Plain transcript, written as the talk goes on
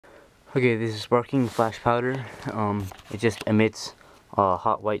Okay, this is sparking flash powder. It just emits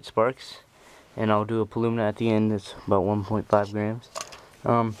hot white sparks, and I'll do a polumna at the end. That's about 1.5 grams.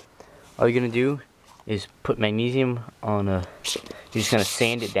 All you're gonna do is put magnesium on a. You're just gonna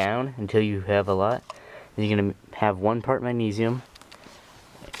sand it down until you have a lot. And you're gonna have 1 part magnesium,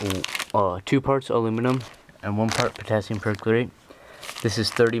 2 parts aluminum, and 1 part potassium perchlorate. This is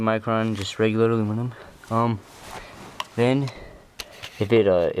 30 micron, just regular aluminum. Then if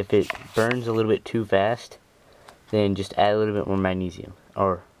it burns a little bit too fast, then just add a little bit more magnesium.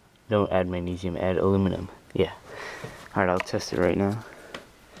 Or don't add magnesium, add aluminum. Yeah. Alright, I'll test it right now.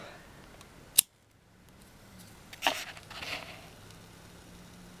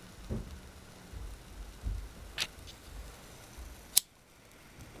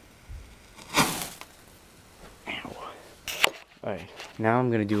 Alright, now I'm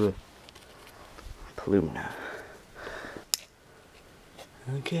gonna do a polumna.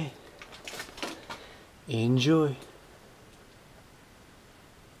 Okay. Enjoy.